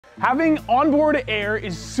Having onboard air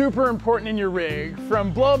is super important in your rig.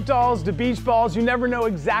 From blow-up dolls to beach balls, you never know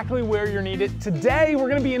exactly where you're needed. Today, we're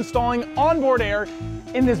gonna be installing onboard air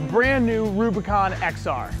in this brand new Rubicon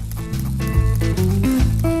XR.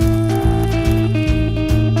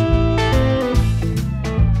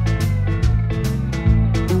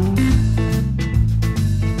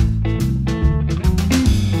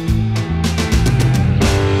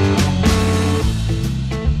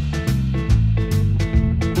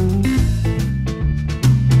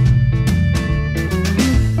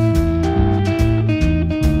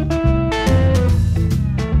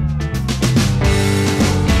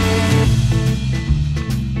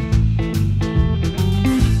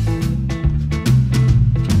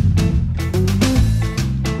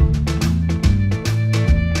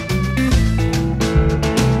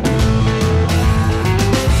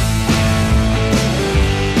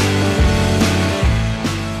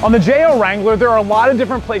 On the JL Wrangler, there are a lot of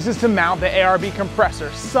different places to mount the ARB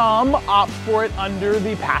compressor. Some opt for it under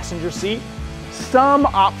the passenger seat. Some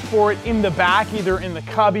opt for it in the back, either in the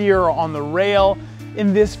cubby or on the rail.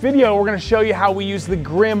 In this video, we're gonna show you how we use the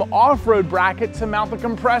Grimm Offroad bracket to mount the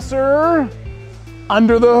compressor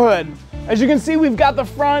under the hood. As you can see, we've got the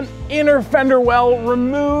front inner fender well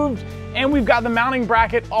removed, and we've got the mounting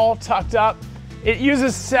bracket all tucked up. It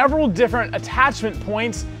uses several different attachment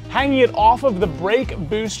points, hanging it off of the brake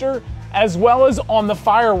booster as well as on the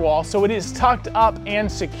firewall, so it is tucked up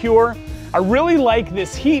and secure. I really like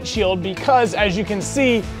this heat shield because, as you can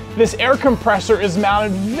see, this air compressor is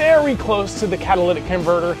mounted very close to the catalytic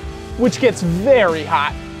converter, which gets very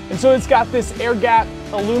hot. And so it's got this air gap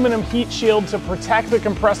aluminum heat shield to protect the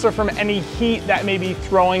compressor from any heat that may be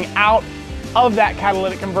throwing out of that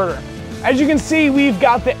catalytic converter. As you can see, we've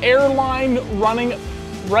got the air line running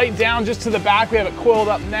right down just to the back. We have it coiled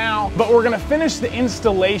up now, but we're gonna finish the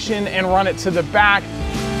installation and run it to the back.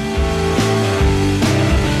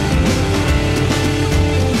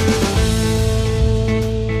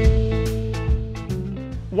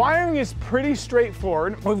 Wiring is pretty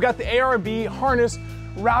straightforward. We've got the ARB harness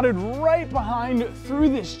routed right behind through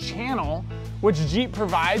this channel, which Jeep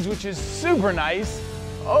provides, which is super nice,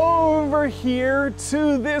 over here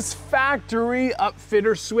to this factory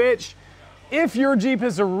upfitter switch. If your Jeep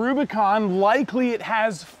is a Rubicon, likely it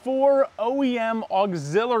has 4 OEM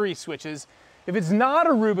auxiliary switches. If it's not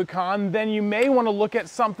a Rubicon, then you may want to look at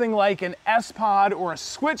something like an S-Pod or a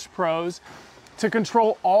Switch Pros to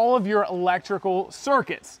control all of your electrical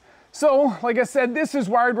circuits. So, like I said, this is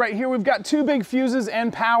wired right here. We've got 2 big fuses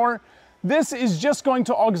and power. This is just going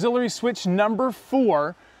to auxiliary switch number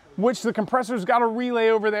 4, which the compressor's got a relay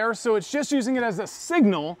over there, so it's just using it as a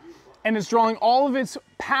signal, and it's drawing all of its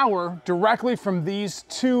power directly from these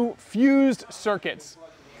 2 fused circuits.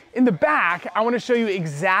 In the back, I want to show you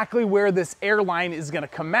exactly where this air line is going to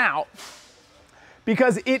come out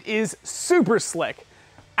because it is super slick.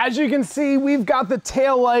 As you can see, we've got the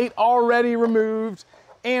tail light already removed,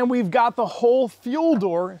 and we've got the whole fuel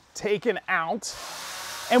door taken out.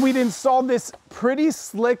 And we'd installed this pretty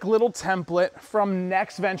slick little template from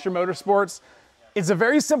Next Venture Motorsports. It's a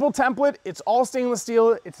very simple template. It's all stainless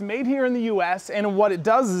steel. It's made here in the US, and what it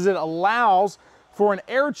does is it allows for an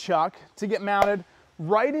air chuck to get mounted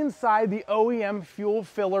right inside the OEM fuel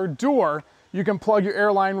filler door. You can plug your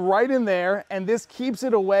air line right in there, and this keeps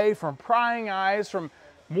it away from prying eyes, from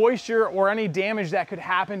moisture, or any damage that could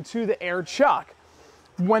happen to the air chuck.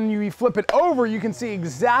 When you flip it over, you can see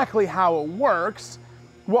exactly how it works.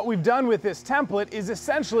 What we've done with this template is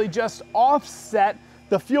essentially just offset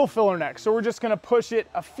the fuel filler neck. So we're just gonna push it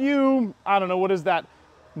a few, I don't know, what is that?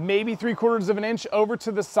 Maybe 3/4 of an inch over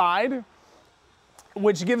to the side,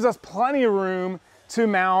 which gives us plenty of room to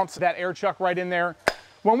mount that air chuck right in there.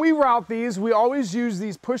 When we route these, we always use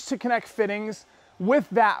these push to connect fittings with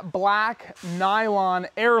that black nylon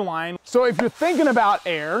air line. So if you're thinking about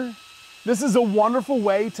air, this is a wonderful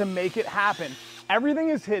way to make it happen. Everything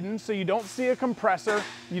is hidden, so you don't see a compressor,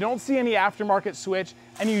 you don't see any aftermarket switch,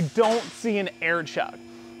 and you don't see an air chuck.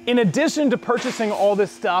 In addition to purchasing all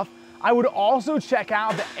this stuff, I would also check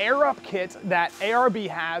out the air up kit that ARB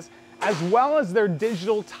has, as well as their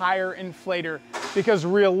digital tire inflator, because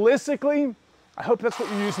realistically, I hope that's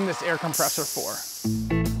what you're using this air compressor for.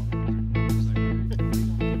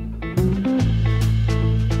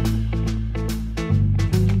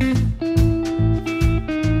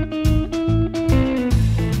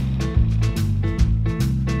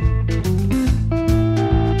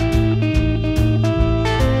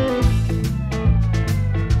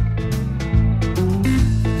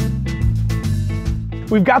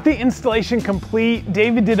 We've got the installation complete.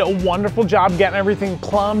 David did a wonderful job getting everything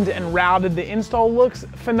plumbed and routed. The install looks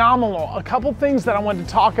phenomenal. A couple things that I wanted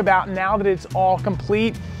to talk about now that it's all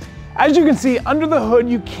complete. As you can see under the hood,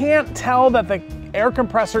 you can't tell that the air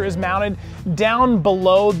compressor is mounted down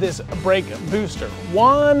below this brake booster.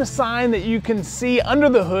 One sign that you can see under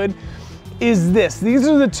the hood is this. These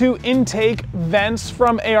are the two intake vents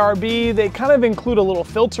from ARB. They kind of include a little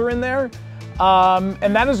filter in there.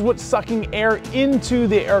 And that is what's sucking air into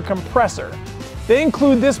the air compressor. They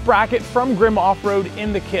include this bracket from Grimm Offroad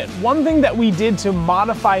in the kit. One thing that we did to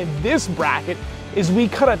modify this bracket is we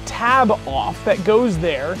cut a tab off that goes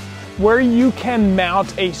there where you can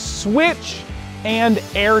mount a switch and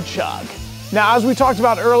air chuck. Now, as we talked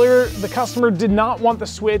about earlier, the customer did not want the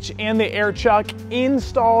switch and the air chuck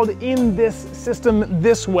installed in this system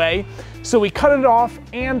this way. So we cut it off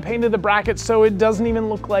and painted the bracket so it doesn't even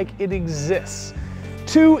look like it exists.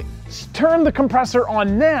 To turn the compressor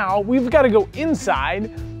on now, we've got to go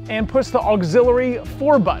inside and push the auxiliary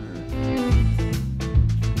 4 button.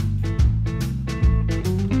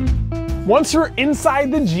 Once we're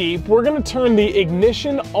inside the Jeep, we're going to turn the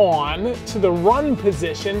ignition on to the run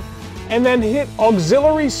position and then hit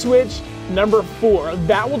auxiliary switch number 4.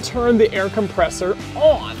 That will turn the air compressor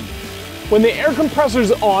on. When the air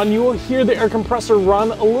compressor's on, you will hear the air compressor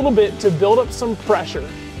run a little bit to build up some pressure.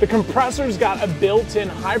 The compressor's got a built-in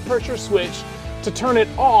high pressure switch to turn it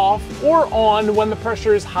off or on when the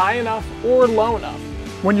pressure is high enough or low enough.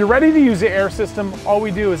 When you're ready to use the air system, all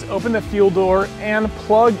we do is open the fuel door and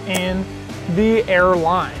plug in the air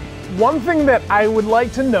line. One thing that I would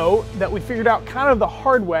like to note that we figured out kind of the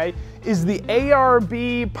hard way is the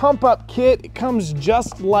ARB pump up kit. It comes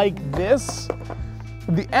just like this.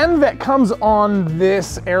 The end that comes on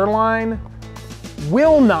this airline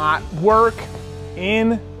will not work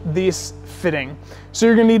in this fitting. So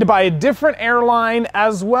you're gonna need to buy a different airline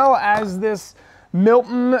as well as this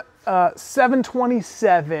Milton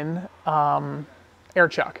 727 air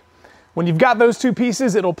chuck. When you've got those two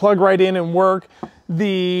pieces, it'll plug right in and work.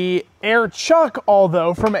 The air chuck,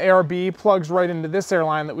 although from ARB, plugs right into this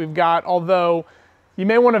airline that we've got, although you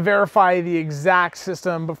may want to verify the exact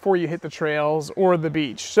system before you hit the trails or the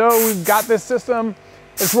beach. So we've got this system,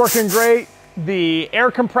 it's working great. The air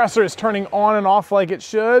compressor is turning on and off like it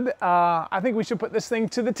should. I think we should put this thing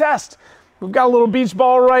to the test. We've got a little beach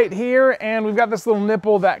ball right here, and we've got this little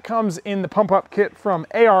nipple that comes in the pump up kit from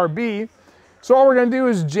ARB. So all we're gonna do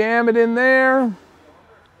is jam it in there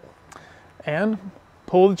and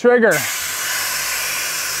pull the trigger.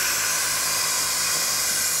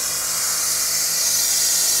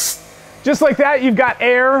 Just like that, you've got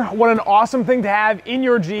air. What an awesome thing to have in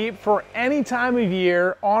your Jeep for any time of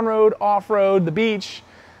year, on-road, off-road, the beach,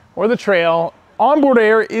 or the trail. Onboard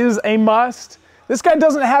air is a must. This guy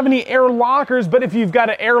doesn't have any air lockers, but if you've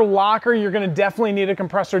got an air locker, you're gonna definitely need a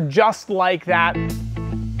compressor just like that.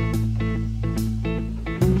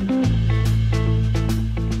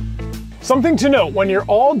 Something to note, when you're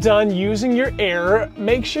all done using your air,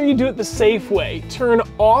 make sure you do it the safe way. Turn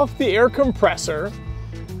off the air compressor,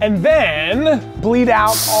 and then bleed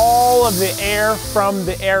out all of the air from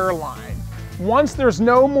the airline. Once there's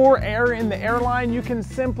no more air in the airline, you can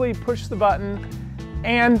simply push the button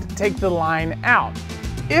and take the line out.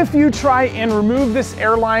 If you try and remove this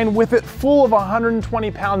airline with it full of 120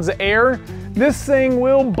 pounds of air, this thing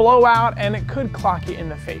will blow out and it could clock you in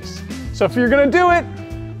the face. So if you're gonna do it,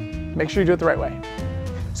 make sure you do it the right way.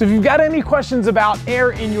 So if you've got any questions about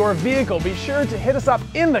air in your vehicle, be sure to hit us up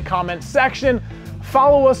in the comments section.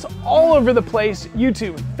 Follow us all over the place,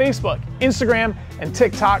 YouTube, Facebook, Instagram, and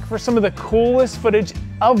TikTok for some of the coolest footage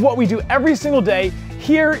of what we do every single day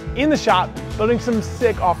here in the shop, building some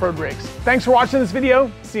sick off-road rigs. Thanks for watching this video.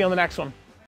 See you on the next one.